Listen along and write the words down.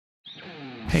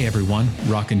Hey everyone,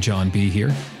 Rockin' John B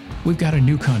here. We've got a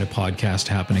new kind of podcast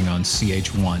happening on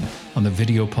CH1, on the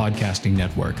Video Podcasting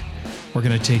Network. We're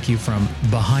going to take you from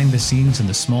behind the scenes in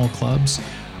the small clubs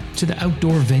to the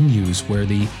outdoor venues where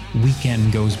the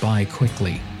weekend goes by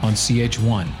quickly on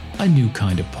CH1, a new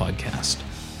kind of podcast.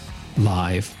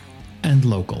 Live and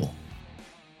local.